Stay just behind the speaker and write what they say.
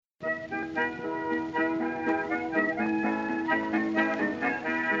Hello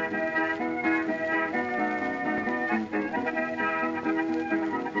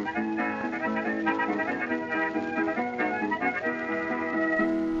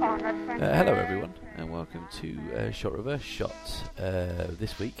everyone, and welcome to Shot Reverse Shot.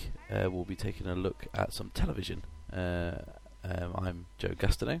 This week we'll be taking a look at some television. I'm Joe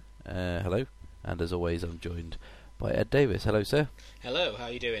Gastineau, hello, and as always I'm joined by Ed Davis. Hello sir. Hello, how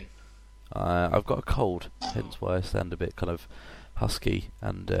are you doing? I've got a cold, hence why I sound a bit kind of husky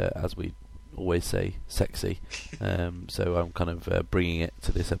and, as we always say, sexy. So I'm kind of bringing it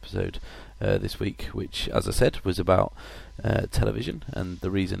to this episode this week, which, as I said, was about television. And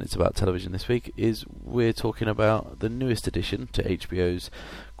the reason it's about television this week is we're talking about the newest addition to HBO's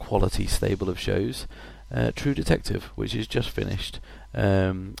quality stable of shows, True Detective, which is just finished,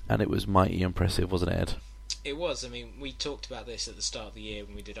 and it was mighty impressive, wasn't it, Ed? It was. I mean, we talked about this at the start of the year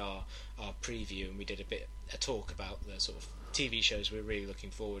when we did our preview, and we did a talk about the sort of TV shows we're really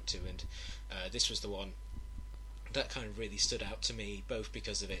looking forward to, and this was the one that kind of really stood out to me, both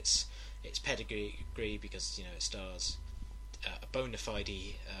because of its pedigree, because it stars a bona fide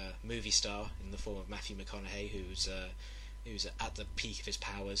movie star in the form of Matthew McConaughey, who's at the peak of his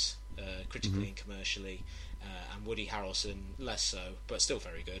powers, critically and commercially, and Woody Harrelson less so, but still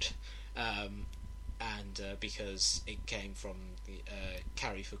very good. And because it came from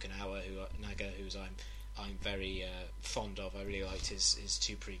Cary Fukunaga, who's I'm very fond of. I really liked his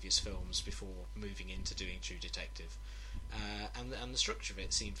two previous films before moving into doing True Detective, and the structure of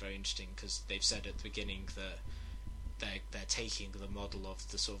it seemed very interesting because they've said at the beginning that they're taking the model of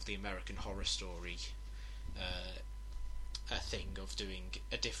the sort of the American Horror Story a thing of doing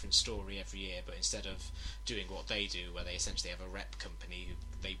a different story every year, but instead of doing what they do, where they essentially have a rep company who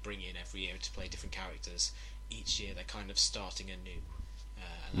they bring in every year to play different characters, each year they're kind of starting anew,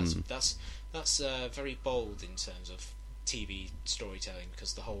 and that's very bold in terms of TV storytelling,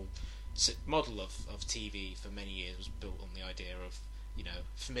 because the whole model of TV for many years was built on the idea of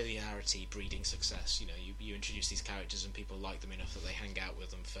familiarity breeding success. You introduce these characters and people like them enough that they hang out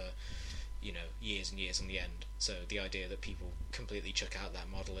with them for years and years on the end. So the idea that people completely chuck out that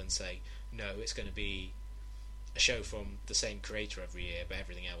model and say, no, it's going to be a show from the same creator every year, but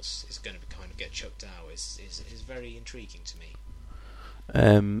everything else is going to kind of get chucked out is very intriguing to me.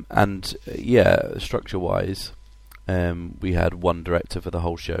 And yeah, structure-wise, we had one director for the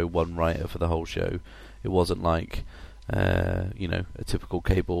whole show, one writer for the whole show. It wasn't like a typical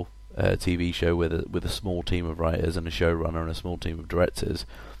cable TV show with a small team of writers and a showrunner and a small team of directors.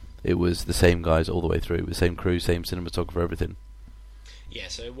 It was the same guys all the way through, the same crew, same cinematographer, everything. Yeah,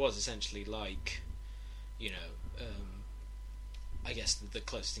 so it was essentially like, I guess the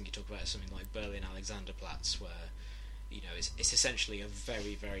closest thing you talk about is something like Berlin Alexanderplatz, where it's essentially a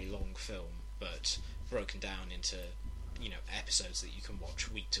very, very long film, but broken down into episodes that you can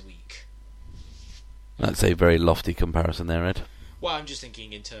watch week to week. That's a very lofty comparison there, Ed. Well, I'm just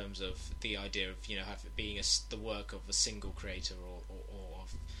thinking in terms of the idea of being the work of a single creator or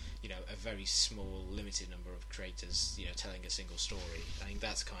of a very small, limited number of creators, telling a single story. I think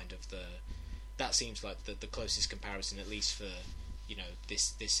that's kind of that seems like the closest comparison, at least for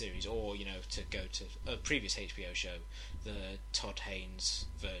this series, or to go to a previous HBO show, the Todd Haynes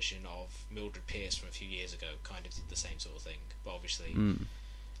version of Mildred Pierce from a few years ago kind of did the same sort of thing, but obviously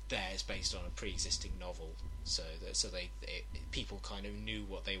there is based on a pre-existing novel, so people kind of knew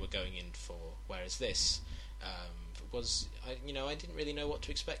what they were going in for, whereas this was I didn't really know what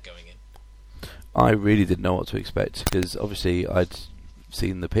to expect going in. I really didn't know what to expect, because obviously I'd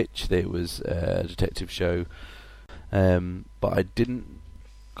seen the pitch that it was a detective show, but I didn't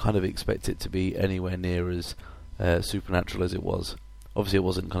kind of expect it to be anywhere near as supernatural as it was. Obviously it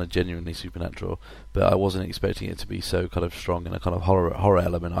wasn't kind of genuinely supernatural, but I wasn't expecting it to be so kind of strong in a kind of horror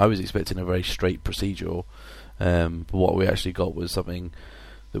element. I was expecting a very straight procedural, but what we actually got was something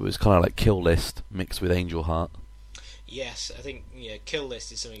that was kind of like Kill List mixed with Angel Heart. Yes, I think Kill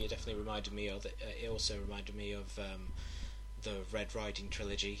List is something it definitely reminded me of. It also reminded me of the Red Riding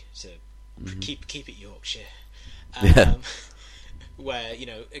trilogy, so keep it Yorkshire. Where,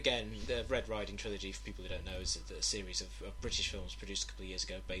 again, the Red Riding trilogy, for people who don't know, is a series of British films produced a couple of years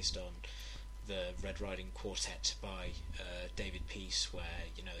ago based on the Red Riding Quartet by David Peace, where,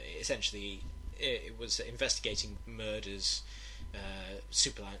 essentially it was investigating murders,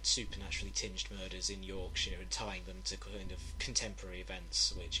 supernaturally tinged murders in Yorkshire, and tying them to kind of contemporary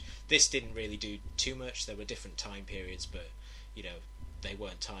events, which this didn't really do too much. There were different time periods, but they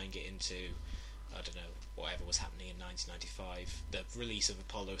weren't tying it into, I don't know, whatever was happening in 1995, the release of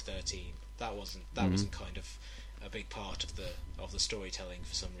Apollo 13. That wasn't kind of a big part of the storytelling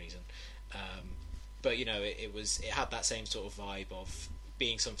for some reason. But it had that same sort of vibe of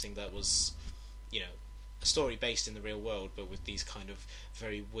being something that was, a story based in the real world, but with these kind of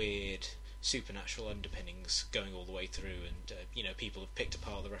very weird supernatural underpinnings going all the way through. And people have picked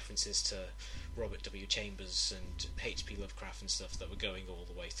apart the references to Robert W. Chambers and H.P. Lovecraft and stuff that were going all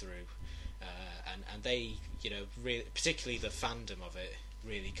the way through. And they, really, particularly the fandom of it,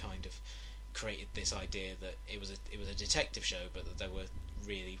 really kind of created this idea that it was a detective show, but that there were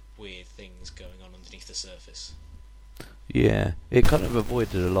really weird things going on underneath the surface. Yeah, it kind of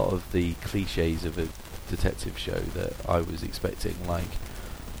avoided a lot of the cliches of a detective show that I was expecting, like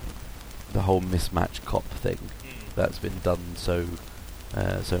the whole mismatched cop thing that's been done so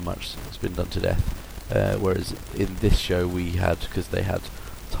much. It's been done to death. Whereas in this show we had, because they had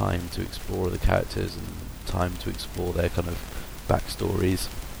time to explore the characters and time to explore their kind of backstories,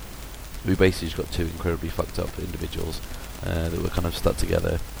 we basically just got two incredibly fucked up individuals that were kind of stuck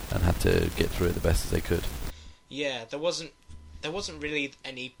together and had to get through it the best as they could. Yeah, there wasn't really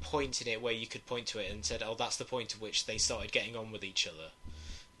any point in it where you could point to it and said, "Oh, that's the point at which they started getting on with each other,"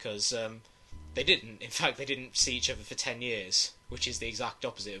 because they didn't. In fact, they didn't see each other for 10 years, which is the exact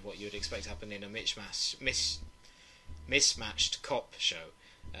opposite of what you would expect to happen in a mismatched cop show.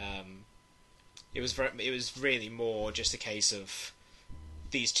 It was really more just a case of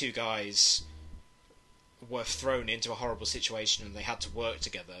these two guys were thrown into a horrible situation and they had to work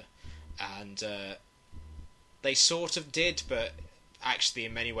together, and they sort of did, but actually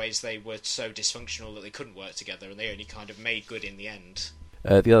in many ways they were so dysfunctional that they couldn't work together, and they only kind of made good in the end.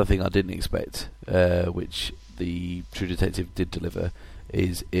 The other thing I didn't expect, which the True Detective did deliver,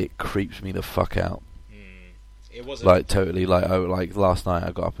 is it creeps me the fuck out. It was totally. Like last night,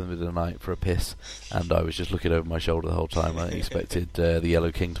 I got up in the middle of the night for a piss, and I was just looking over my shoulder the whole time. I expected the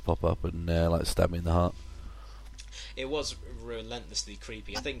Yellow King to pop up and stab me in the heart. It was relentlessly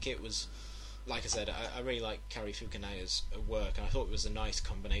creepy. I think it was, like I said, I really like Cary Fukunaga's work, and I thought it was a nice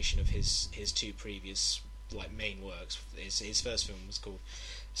combination of his two previous main works. His first film was called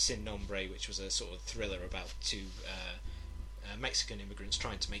Sin Nombre, which was a sort of thriller about two Mexican immigrants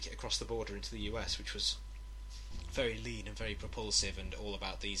trying to make it across the border into the US, which was very lean and very propulsive, and all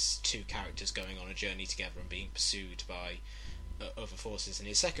about these two characters going on a journey together and being pursued by other forces. And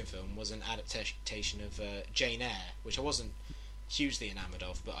his second film was an adaptation of Jane Eyre, which I wasn't hugely enamoured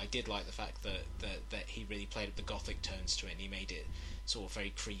of, but I did like the fact that he really played up the gothic tones to it, and he made it sort of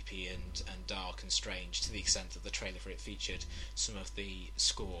very creepy and dark and strange, to the extent that the trailer for it featured some of the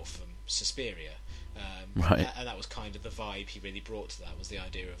score from Suspiria. Right. And that was kind of the vibe he really brought to that, was the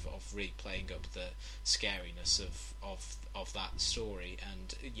idea of really playing up the scariness of that story.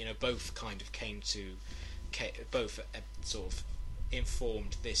 And both kind of both sort of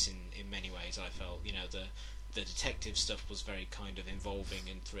informed this in many ways. I felt the detective stuff was very kind of involving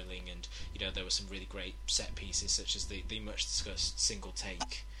and thrilling, and there were some really great set pieces, such as the much discussed single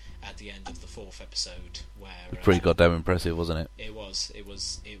take at the end of the 4th episode, where pretty goddamn impressive, wasn't it? It was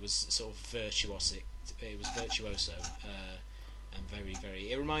sort of virtuoso, and very,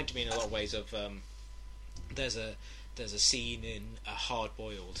 very. It reminded me in a lot of ways of there's a scene in a Hard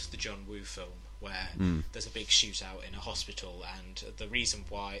Boiled, the John Woo film, where there's a big shootout in a hospital, and the reason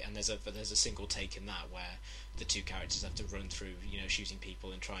why, and there's a single take in that where the two characters have to run through shooting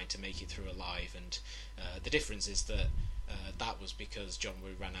people and trying to make it through alive, and the difference is that that was because John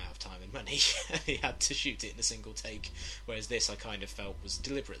Woo ran out of time and money and he had to shoot it in a single take, whereas this I kind of felt was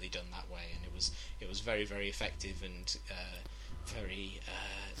deliberately done that way, and it was very, very effective and very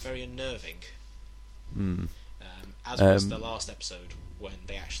unnerving. As was the last episode, when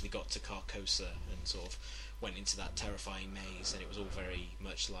they actually got to Carcosa and sort of went into that terrifying maze, and it was all very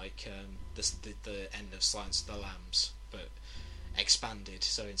much like the end of Silence of the Lambs, but expanded.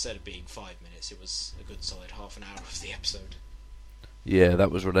 So instead of being 5 minutes, it was a good solid half an hour of the episode. Yeah, that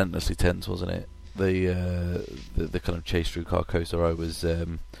was relentlessly tense, wasn't it? The kind of chase through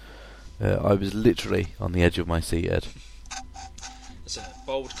Carcosa, I was literally on the edge of my seat, Ed. That's a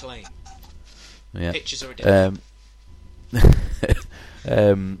bold claim. Yeah. Pictures are different.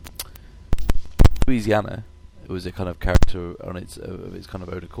 Louisiana was a kind of character on its kind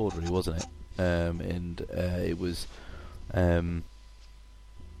of own accord, really, wasn't it? And it was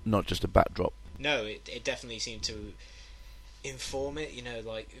not just a backdrop. No, it definitely seemed to inform it.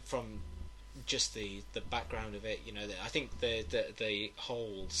 From just the background of it. I think the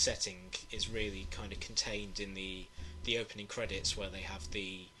whole setting is really kind of contained in the opening credits, where they have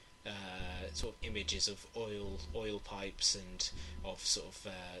the sort of images of oil pipes and of sort of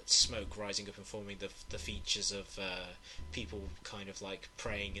smoke rising up and forming the features of people kind of like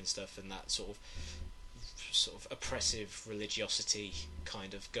praying and stuff, and that sort of sort of oppressive religiosity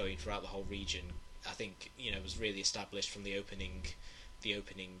kind of going throughout the whole region, I think, was really established from the opening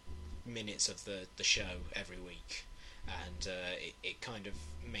minutes of the show every week, and it kind of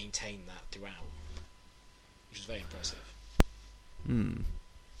maintained that throughout, which was very impressive.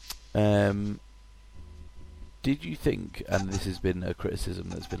 Did you think, and this has been a criticism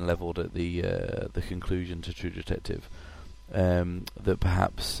that's been levelled at the conclusion to True Detective, that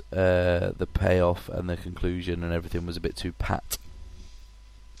perhaps the payoff and the conclusion and everything was a bit too pat?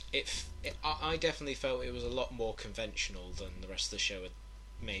 I definitely felt it was a lot more conventional than the rest of the show had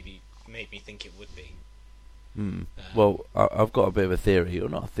maybe made me think it would be. Well, I've got a bit of a theory, or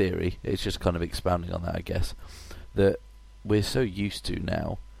not a theory, it's just kind of expounding on that, I guess, that we're so used to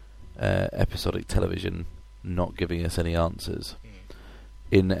now episodic television not giving us any answers.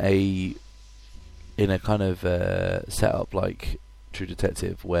 In a kind of setup like True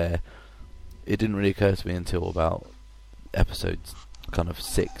Detective, where it didn't really occur to me until about episode kind of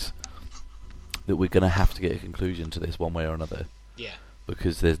 6 that we're going to have to get a conclusion to this one way or another. Yeah.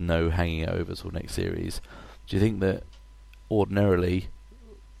 Because there's no hanging it over till next series. Do you think that ordinarily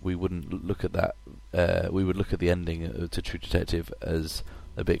we wouldn't look at that? We would look at the ending to True Detective as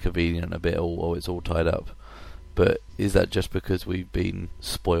a bit convenient, a bit it's all tied up. But is that just because we've been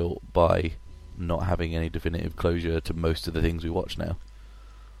spoilt by not having any definitive closure to most of the things we watch now?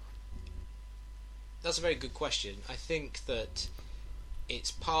 That's a very good question. I think that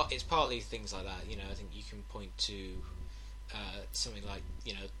it's partly things like that. I think you can point to something like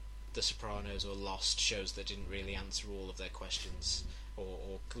The Sopranos or Lost, shows that didn't really answer all of their questions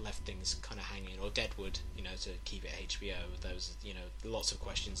or left things kind of hanging, or Deadwood, to keep it HBO. There was lots of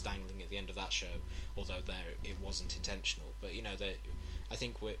questions dangling at the end of that show, although it wasn't intentional. But I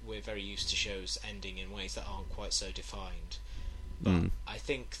think we're very used to shows ending in ways that aren't quite so defined. But I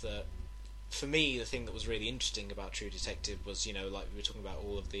think that for me, the thing that was really interesting about True Detective was, like we were talking about,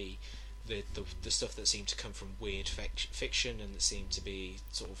 all of the stuff that seemed to come from weird fiction and that seemed to be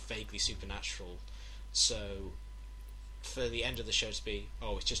sort of vaguely supernatural. So for the end of the show to be,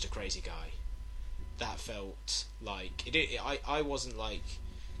 it's just a crazy guy, that felt like I wasn't like,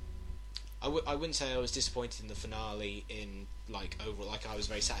 I wouldn't say I was disappointed in the finale in overall. I was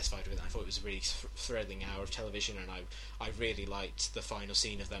very satisfied with it. I thought it was a really thrilling hour of television, and I really liked the final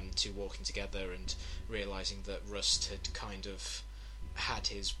scene of them two walking together and realising that Rust had kind of had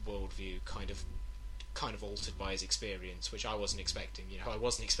his worldview kind of altered by his experience, which I wasn't expecting. I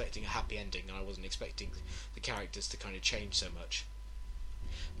wasn't expecting a happy ending, and I wasn't expecting the characters to kind of change so much.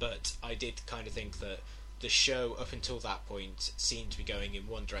 But I did kind of think that the show up until that point seemed to be going in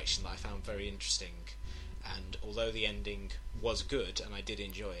one direction that I found very interesting, and although the ending was good and I did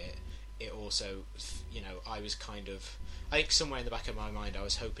enjoy it, it also, I was kind of, I think somewhere in the back of my mind I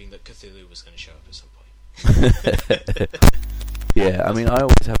was hoping that Cthulhu was going to show up at some point. Yeah, I mean, I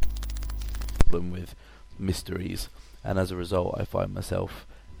always have a problem with mysteries, and as a result I find myself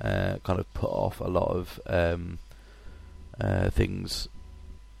kind of put off a lot of things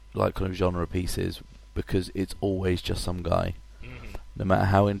like kind of genre pieces, because it's always just some guy. No matter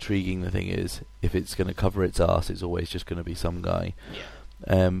how intriguing the thing is, if it's going to cover its arse, it's always just going to be some guy.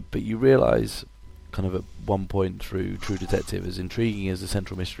 But you realise kind of at one point through True Detective, as intriguing as the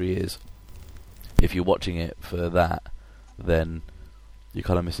central mystery is, if you're watching it for that, then you're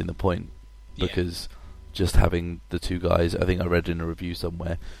kind of missing the point, because just having the two guys, I think I read in a review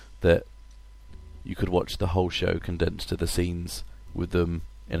somewhere that you could watch the whole show condensed to the scenes with them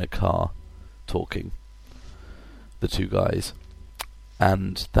in a car talking, the two guys,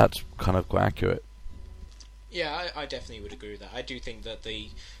 and that's kind of quite accurate. Yeah, I definitely would agree with that. I do think that the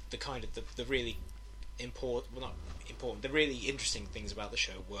kind of the really the really interesting things about the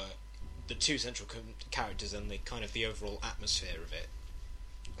show were the two central characters and the kind of the overall atmosphere of it.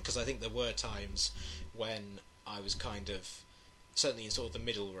 Because I think there were times when I was kind of, certainly in sort of the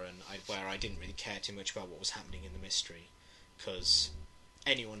middle run, where I didn't really care too much about what was happening in the mystery, because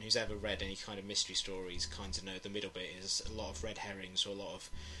anyone who's ever read any kind of mystery stories kind of know the middle bit is a lot of red herrings, or a lot of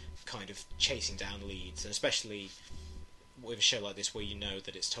kind of chasing down leads, and especially with a show like this where you know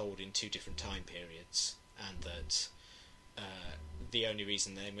that it's told in two different time periods, and that the only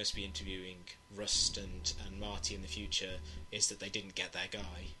reason they must be interviewing Rust and Marty in the future is that they didn't get their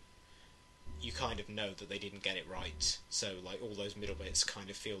guy. You kind of know that they didn't get it right, so like all those middle bits kind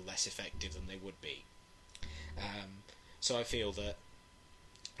of feel less effective than they would be. So I feel that,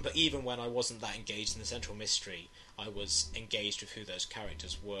 but even when I wasn't that engaged in the central mystery, I was engaged with who those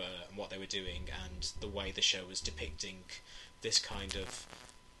characters were and what they were doing, and the way the show was depicting this kind of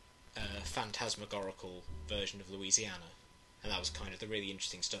phantasmagorical version of Louisiana. And that was kind of the really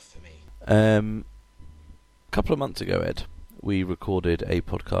interesting stuff for me. couple of months ago, Ed, we recorded a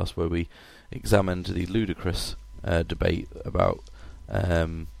podcast where we examined the ludicrous debate about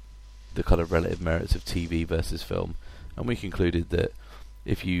the kind of relative merits of TV versus film, and we concluded that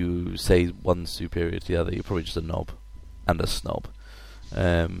if you say one's superior to the other, you're probably just a knob and a snob.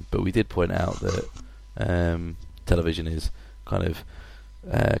 But we did point out that television is kind of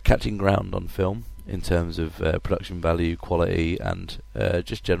catching ground on film in terms of production value, quality, and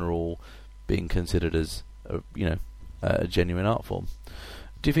just general being considered as a genuine art form.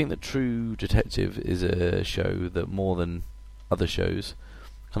 Do you think that True Detective is a show that more than other shows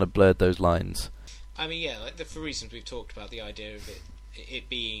kind of blurred those lines? I mean, yeah, like for reasons we've talked about, the idea of it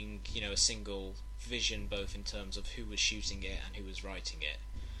being, a single vision, both in terms of who was shooting it and who was writing it.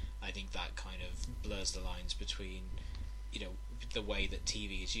 I think that kind of blurs the lines between, the way that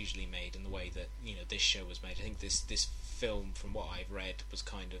TV is usually made and the way that, this show was made. I think this film, from what I've read, was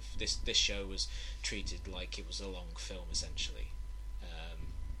kind of this show was treated like it was a long film, essentially.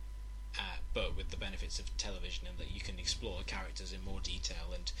 But with the benefits of television, and that you can explore the characters in more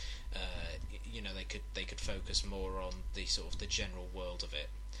detail, and they could focus more on the sort of the general world of it.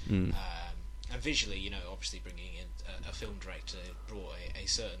 And visually, obviously bringing in a film director brought a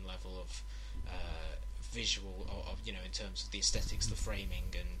certain level of visual, in terms of the aesthetics, the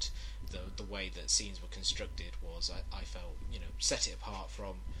framing, and the way that scenes were constructed was, I felt, set it apart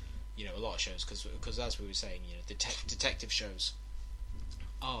from, a lot of shows, because as we were saying, detective shows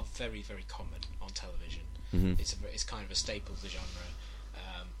are very, very common on television. Mm-hmm. It's kind of a staple of the genre,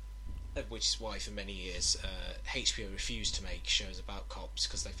 which is why for many years HBO refused to make shows about cops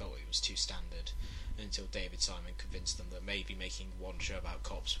because they felt it was too standard, until David Simon convinced them that maybe making one show about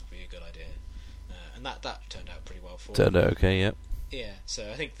cops would be a good idea, and that turned out pretty well for them. Turned out okay, yeah. Yeah,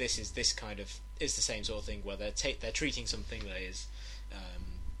 so I think this kind of is the same sort of thing where they're treating something that is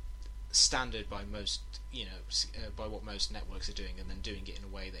standard by most, by what most networks are doing, and then doing it in a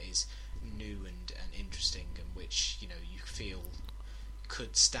way that is new and interesting, and which you feel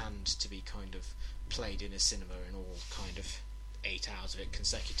could stand to be kind of played in a cinema in all kind of 8 hours of it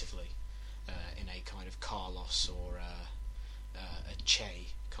consecutively, in a kind of Carlos or a Che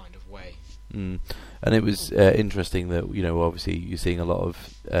kind of way. And it was interesting that obviously you're seeing a lot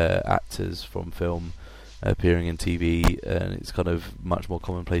of actors from film appearing in TV, and it's kind of much more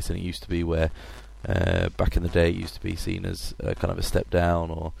commonplace than it used to be, where back in the day it used to be seen as kind of a step down,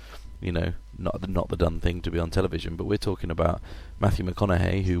 or not the done thing to be on television. But we're talking about Matthew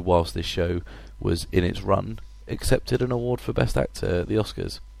McConaughey, who, whilst this show was in its run, accepted an award for Best Actor at the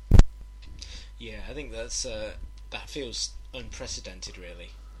Oscars. Yeah, I think that feels unprecedented,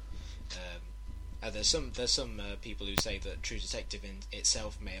 really. There's some people who say that True Detective in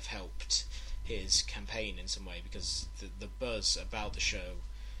itself may have helped his campaign in some way, because the buzz about the show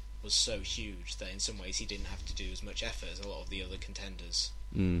was so huge that in some ways he didn't have to do as much effort as a lot of the other contenders.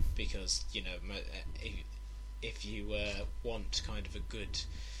 Because if you want kind of a good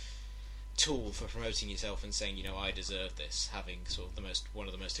tool for promoting yourself and saying, I deserve this, having sort of one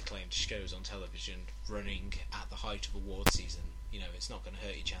of the most acclaimed shows on television running at the height of award season, it's not going to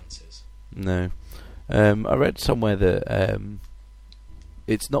hurt your chances. No. I read somewhere that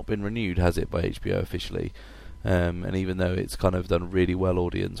it's not been renewed, has it, by HBO officially? And even though it's kind of done really well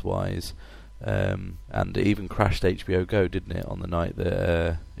audience-wise, and it even crashed HBO Go, didn't it, on the night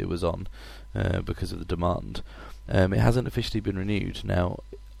that it was on, because of the demand, it hasn't officially been renewed. Now,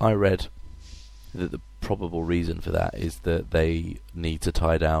 I read that the probable reason for that is that they need to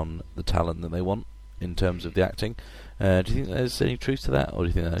tie down the talent that they want in terms of the acting. Do you think there's any truth to that, or do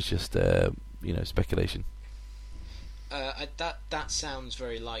you think that's just speculation? That sounds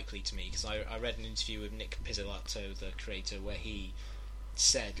very likely to me, because I read an interview with Nick Pizzolatto, the creator, where he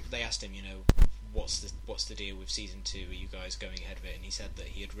said, they asked him, what's the deal with season 2? Are you guys going ahead of it? And he said that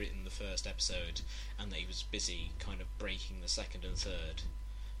he had written the first episode and that he was busy kind of breaking the second and third.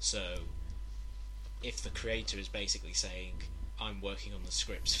 So if the creator is basically saying, I'm working on the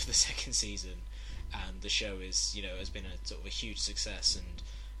scripts for the second season, and the show is, has been a sort of a huge success, and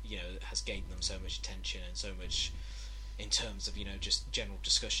has gained them so much attention and so much in terms of just general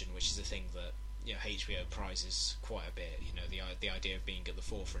discussion, which is a thing that HBO prizes quite a bit. The idea of being at the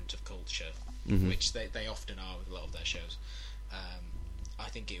forefront of culture, which they often are with a lot of their shows. I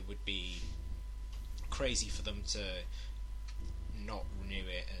think it would be crazy for them to not renew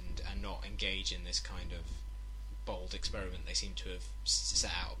it and not engage in this kind of bold experiment they seem to have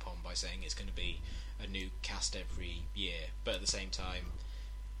set out upon by saying it's going to be a new cast every year, but at the same time,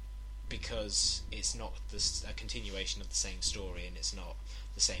 because it's not a continuation of the same story and it's not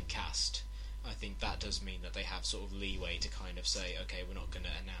the same cast, I think that does mean that they have sort of leeway to kind of say, okay, we're not going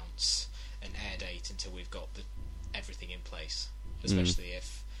to announce an air date until we've got everything in place, especially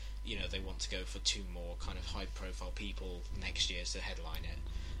if they want to go for two more kind of high-profile people next year to headline it.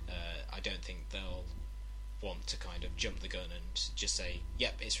 I don't think they'll want to kind of jump the gun and just say,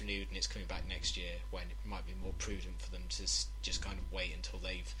 yep, it's renewed and it's coming back next year, when it might be more prudent for them to just kind of wait until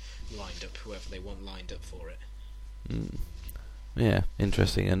they've lined up whoever they want lined up for it. Yeah,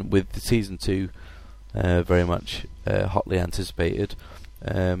 interesting. And with the season 2 very much hotly anticipated,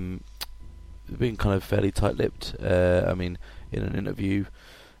 being kind of fairly tight-lipped. I mean, in an interview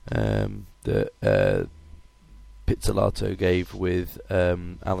that Pizzolatto gave with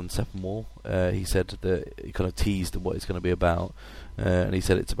Alan Sepinwall, he said that he kind of teased what it's going to be about, and he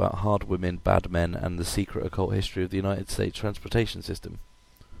said it's about hard women, bad men, and the secret occult history of the United States transportation system,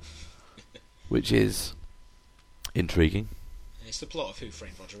 which is intriguing. It's the plot of Who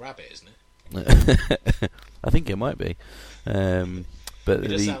Framed Roger Rabbit, isn't it? I think it might be. But it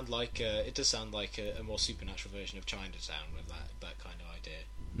does sound like a more supernatural version of Chinatown with that kind of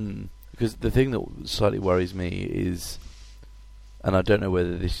idea. Because the thing that slightly worries me is, and I don't know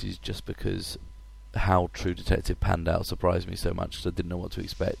whether this is just because how True Detective panned out surprised me so much, because I didn't know what to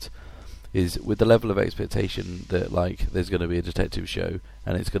expect, is with the level of expectation that there's going to be a detective show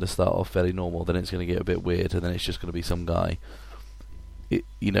and it's going to start off fairly normal, then it's going to get a bit weird, and then it's just going to be some guy.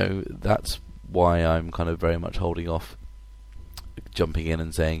 That's why I'm kind of very much holding off jumping in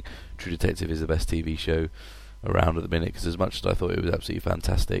and saying True Detective is the best TV show around at the minute, because as much as I thought it was absolutely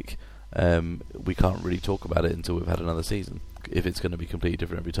fantastic, we can't really talk about it until we've had another season, if it's going to be completely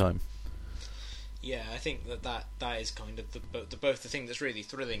different every time. Yeah, I think that is kind of both the thing that's really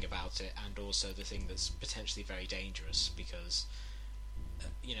thrilling about it, and also the thing that's potentially very dangerous, because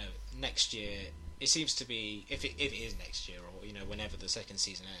next year it seems to be, if it is next year, or whenever the second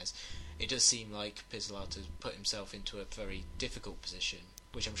season airs, it does seem like Pizzolatto's put himself into a very difficult position,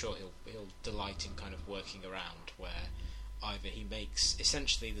 which I'm sure he'll delight in kind of working around, where either he makes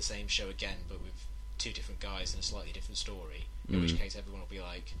essentially the same show again but with two different guys and a slightly different story, in which case everyone will be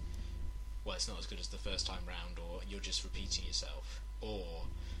like, well, it's not as good as the first time round, or you're just repeating yourself, or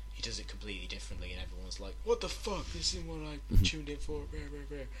he does it completely differently and everyone's like, what the fuck, this isn't what I tuned in for,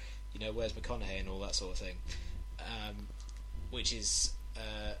 where's McConaughey and all that sort of thing, which is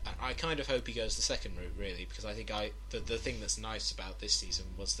I kind of hope he goes the second route, really, because I think the thing that's nice about this season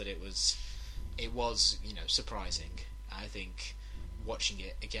was that it was surprising. I think watching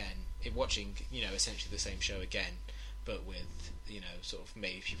it again, essentially the same show again, but with sort of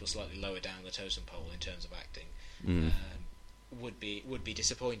maybe people slightly lower down the totem pole in terms of acting, would be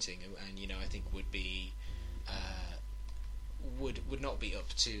disappointing, and I think would be would not be up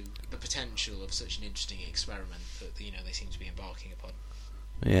to the potential of such an interesting experiment that they seem to be embarking upon.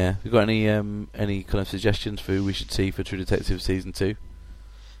 Yeah, you got any kind of suggestions for who we should see for True Detective season 2?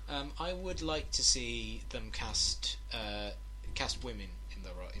 I would like to see them cast women in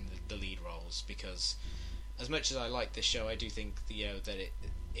the lead roles, because as much as I like this show, I do think that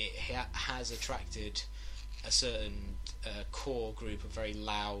it has attracted a certain core group of very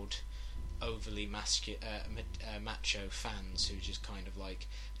loud, overly macho fans who just kind of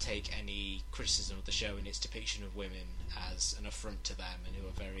take any criticism of the show and its depiction of women as an affront to them, and who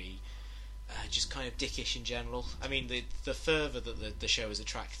are very just kind of dickish in general. I mean, the fervour that the show has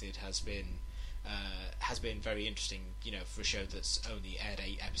attracted has been very interesting, for a show that's only aired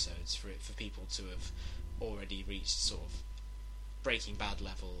 8 episodes, for people to have already reached sort of Breaking Bad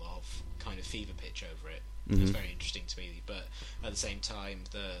level of kind of fever pitch over it. It's very interesting to me, but at the same time,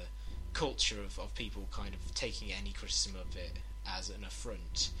 the culture of people kind of taking any criticism of it as an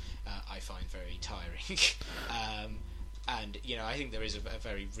affront, I find very tiring. And I think there is a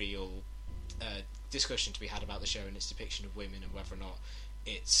very real discussion to be had about the show and its depiction of women, and whether or not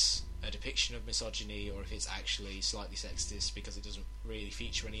it's a depiction of misogyny or if it's actually slightly sexist, because it doesn't really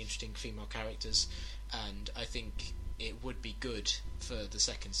feature any interesting female characters. And I think it would be good for the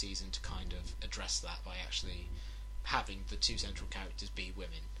second season to kind of address that by actually having the two central characters be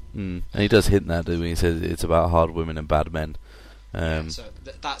women. And he does hint that, doesn't he? He says it's about hard women and bad men. So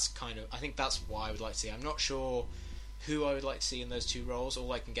that's kind of, I think that's what I would like to see. I'm not sure who I would like to see in those two roles.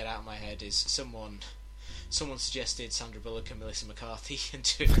 All I can get out of my head is someone suggested Sandra Bullock and Melissa McCarthy and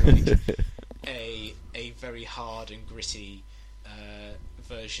doing a very hard and gritty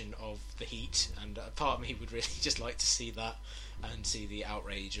version of The Heat, and a part of me would really just like to see that and see the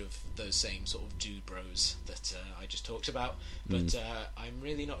outrage of those same sort of dude bros that I just talked about. But I'm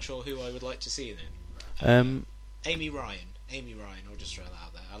really not sure who I would like to see in it. Amy Ryan, I'll just throw that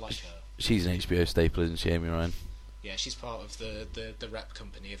out there. I like her. She's an HBO staple, isn't she, Amy Ryan? Yeah, she's part of the rep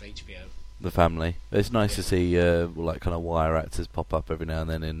company of HBO. the family. It's nice to see like kind of wire actors pop up every now and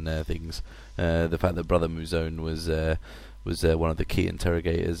then in things. The fact that Brother Mouzone was one of the key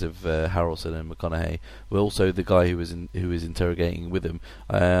interrogators of Harrelson and McConaughey, but also the guy who was interrogating with him.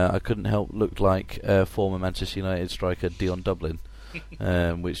 I couldn't help looked like former Manchester United striker Dion Dublin,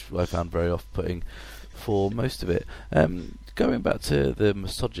 which I found very off-putting for most of it. Going back to the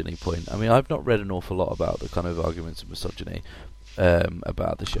misogyny point, I mean, I've not read an awful lot about the kind of arguments of misogyny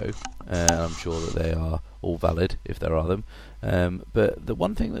about the show. I'm sure that they are all valid if there are them. But the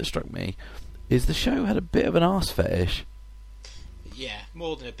one thing that struck me is the show had a bit of an arse fetish. Yeah,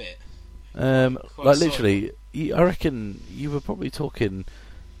 more than a bit. Like literally, I reckon you were probably talking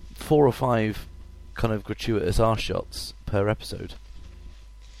 4 or 5 kind of gratuitous arse shots per episode.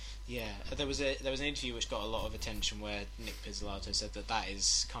 Yeah, there was an interview which got a lot of attention where Nick Pizzolatto said that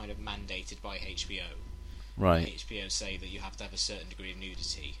is kind of mandated by HBO. Right. HBO say that you have to have a certain degree of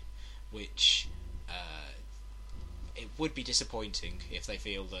nudity, which it would be disappointing if they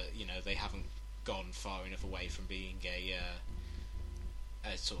feel that they haven't gone far enough away from being a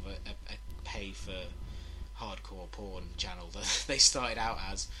sort of a pay for hardcore porn channel that they started out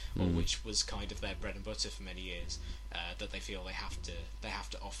as, or which was kind of their bread and butter for many years. That they feel they have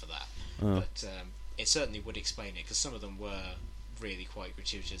to offer that, but it certainly would explain it, because some of them were really quite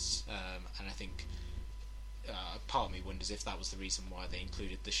gratuitous, and I think part of me wonders if that was the reason why they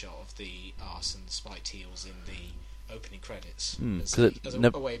included the shot of the arse and the spiked heels in the opening credits as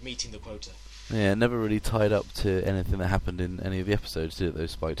a way of meeting the quota. Yeah, it never really tied up to anything that happened in any of the episodes, did it,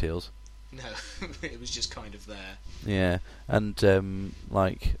 those spiked heels? No, it was just kind of there. Yeah, and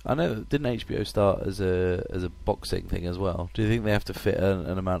like I know, didn't HBO start as a boxing thing as well? Do you think they have to fit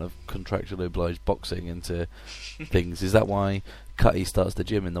an amount of contractually obliged boxing into things? Is that why Cutty starts the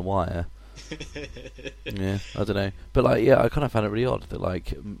gym in The Wire? Yeah, I don't know, but like, yeah, I kind of found it really odd that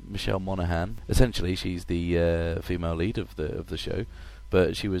like Michelle Monaghan, essentially she's the female lead of the show,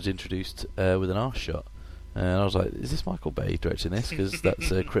 but she was introduced with an arse shot. And I was like, is this Michael Bay directing this? Because that's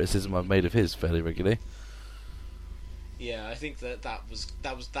a criticism I've made of his fairly regularly. Yeah, I think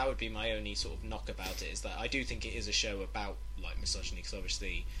that would be my only sort of knock about it, is that I do think it is a show about like misogyny, because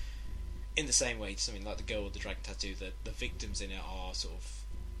obviously, in the same way, something like The Girl with the Dragon Tattoo, the victims in it are sort of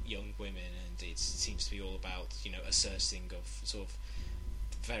young women, and it seems to be all about asserting of sort of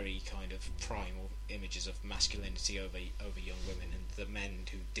very kind of primal images of masculinity over young women, and the men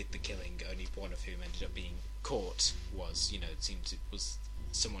who did the killing, only one of whom ended up being caught, was was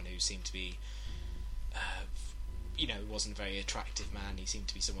someone who seemed to be wasn't a very attractive man. He seemed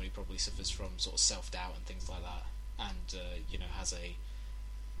to be someone who probably suffers from sort of self-doubt and things like that, and has a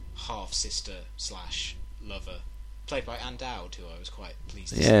half sister / lover played by Ann Dowd, who I was quite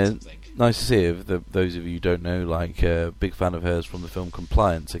pleased to see something. Nice to see her. Those of you who don't know, like, big fan of hers from the film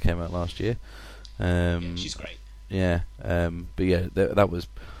Compliance that came out last year. Yeah, she's great. Yeah, but yeah, that was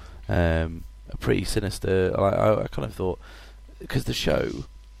a pretty sinister. I kind of thought, because the show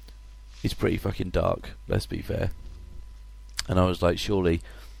is pretty fucking dark, let's be fair, and I was like, surely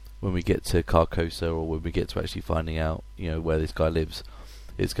when we get to Carcosa, or when we get to actually finding out, where this guy lives,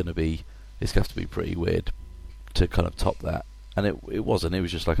 it's going to have to be pretty weird to kind of top that. And it wasn't. It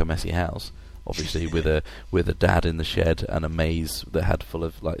was just like a messy house, obviously, with a dad in the shed and a maze that had full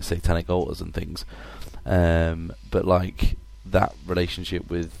of like satanic altars and things. But like that relationship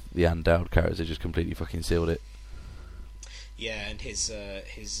with the Ann Dowd character just completely fucking sealed it. Yeah, and his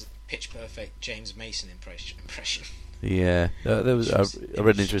pitch perfect James Mason impression. Yeah, there was. I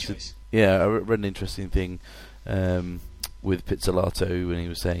read an interesting. Yeah, I read an interesting thing with Pizzolatto when he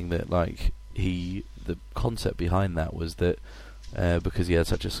was saying that like the concept behind that was that because he had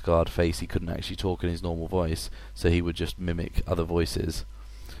such a scarred face, he couldn't actually talk in his normal voice, so he would just mimic other voices,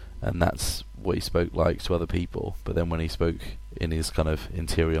 and that's what he spoke like to other people. But then when he spoke in his kind of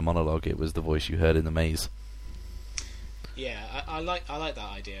interior monologue, it was the voice you heard in the maze. Yeah, I like that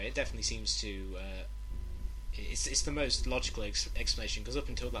idea. It definitely seems to it's the most logical explanation, because up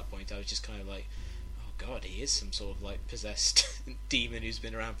until that point I was just kind of like, oh god, he is some sort of like possessed demon who's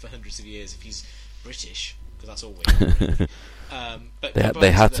been around for hundreds of years if he's British, because that's all weird. But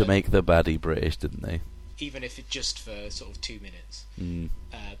they had to make the baddie British, didn't they? Even if it just for sort of 2 minutes.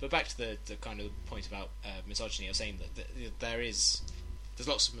 But back to the kind of point about misogyny, I was saying that there's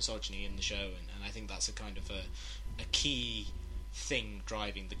lots of misogyny in the show, and I think that's a kind of a key thing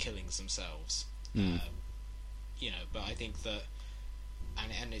driving the killings themselves. But I think that,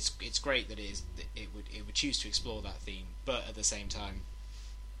 and it's great that it would choose to explore that theme, but at the same time,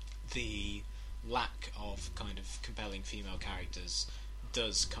 the lack of kind of compelling female characters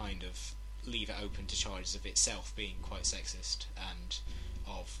does kind of leave it open to charges of itself being quite sexist, and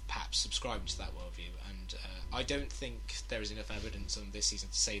of perhaps subscribing to that worldview. And I don't think there is enough evidence on this season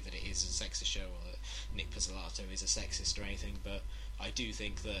to say that it is a sexist show or that Nick Pizzolatto is a sexist or anything, but I do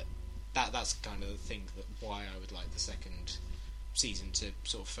think that's kind of the thing that why I would like the second season to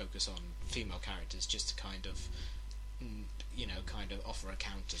sort of focus on female characters, just to kind of offer a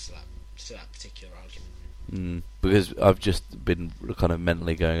counter to that particular argument. Because I've just been kind of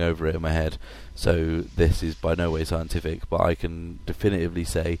mentally going over it in my head, so this is by no way scientific, but I can definitively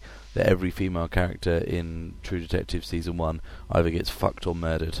say that every female character in True Detective Season 1 either gets fucked or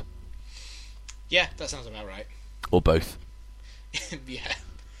murdered. Yeah, that sounds about right. Or both. Yeah.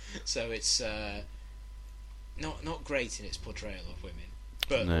 So it's not great in its portrayal of women,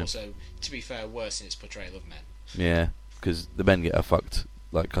 but also, to be fair, worse in its portrayal of men. Yeah, because the men get fucked,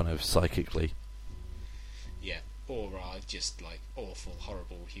 like, kind of psychically. Yeah, or are just, like, awful,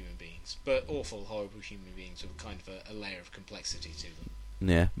 horrible human beings. But awful, horrible human beings with kind of a layer of complexity to them.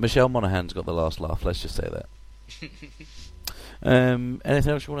 Yeah, Michelle Monaghan's got the last laugh, let's just say that.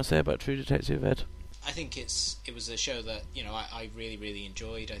 Anything else you want to say about True Detective, Ed? I think it was a show that I really, really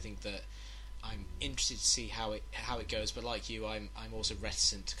enjoyed. I think that I'm interested to see how it goes, but like you, I'm also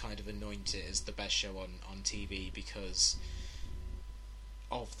reticent to kind of anoint it as the best show on TV because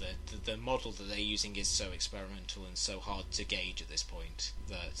of the model that they're using is so experimental and so hard to gauge at this point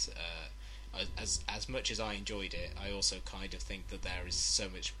that as much as I enjoyed it, I also kind of think that there is so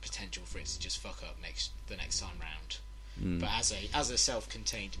much potential for it to just fuck up the next time round. But as a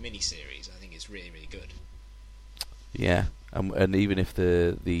self-contained miniseries, I think it's really, really good. Yeah, and even if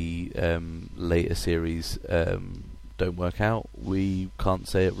the later series don't work out, we can't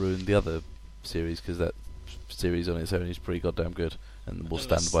say it ruined the other series, because that series on its own is pretty goddamn good and will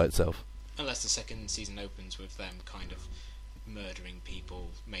stand by itself. Unless the second season opens with them kind of murdering people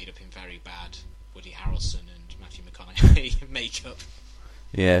made up in very bad Woody Harrelson and Matthew McConaughey makeup.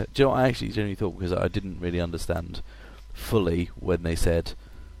 Yeah, do you know what I actually genuinely thought, because I didn't really understand fully when they said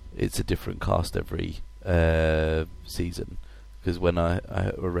it's a different cast every season, because when I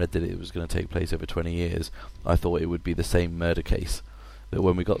read that it was going to take place over 20 years, I thought it would be the same murder case, that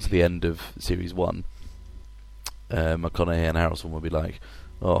when we got to the end of series 1, McConaughey and Harrelson would be like,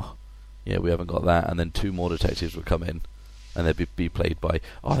 oh yeah, we haven't got that, and then 2 more detectives would come in and they'd be played by,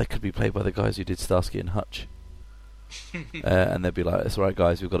 they could be played by the guys who did Starsky and Hutch. And they'd be like, that's right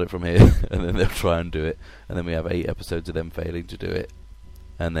guys, we've got it from here. And then they'll try and do it, and then we have 8 episodes of them failing to do it,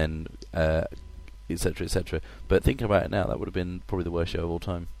 and then etc, etc. But thinking about it now, that would have been probably the worst show of all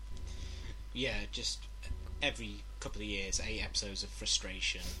time. Yeah, just every couple of years 8 episodes of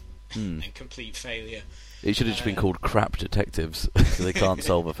frustration and complete failure. It should have just been called Crap Detectives, because they can't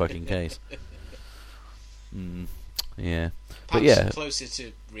solve a fucking case. Yeah, perhaps but yeah, closer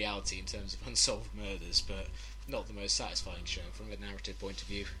to reality in terms of unsolved murders, but not the most satisfying show from a narrative point of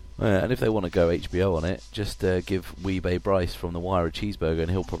view. And if they want to go HBO on it, just give Weebay Bryce from The Wire a cheeseburger, and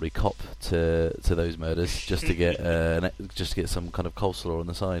he'll probably cop to those murders just to get some kind of coleslaw on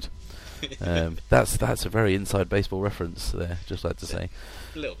the side. That's a very inside baseball reference there. Just like to say,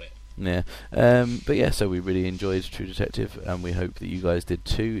 a little bit. Yeah, but yeah, so we really enjoyed True Detective, and we hope that you guys did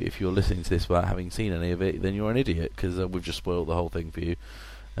too. If you're listening to this without having seen any of it, then you're an idiot, because we've just spoiled the whole thing for you.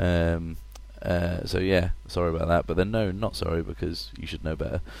 So yeah, sorry about that, but then no, not sorry, because you should know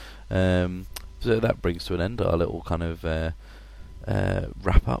better. So that brings to an end our little kind of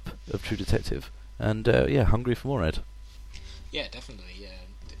wrap up of True Detective, and yeah, hungry for more, Ed. Yeah, definitely. Yeah,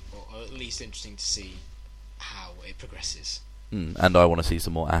 or at least interesting to see how it progresses. And I want to see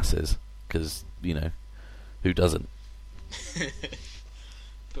some more asses, because who doesn't?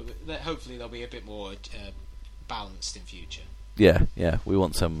 But hopefully they'll be a bit more balanced in future. Yeah, we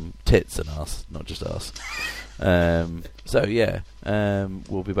want some tits and ass, not just ass. So yeah,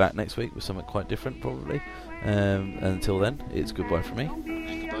 we'll be back next week with something quite different, probably. Until then, it's goodbye from me.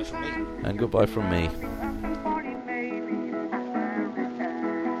 And goodbye from me. And goodbye from me.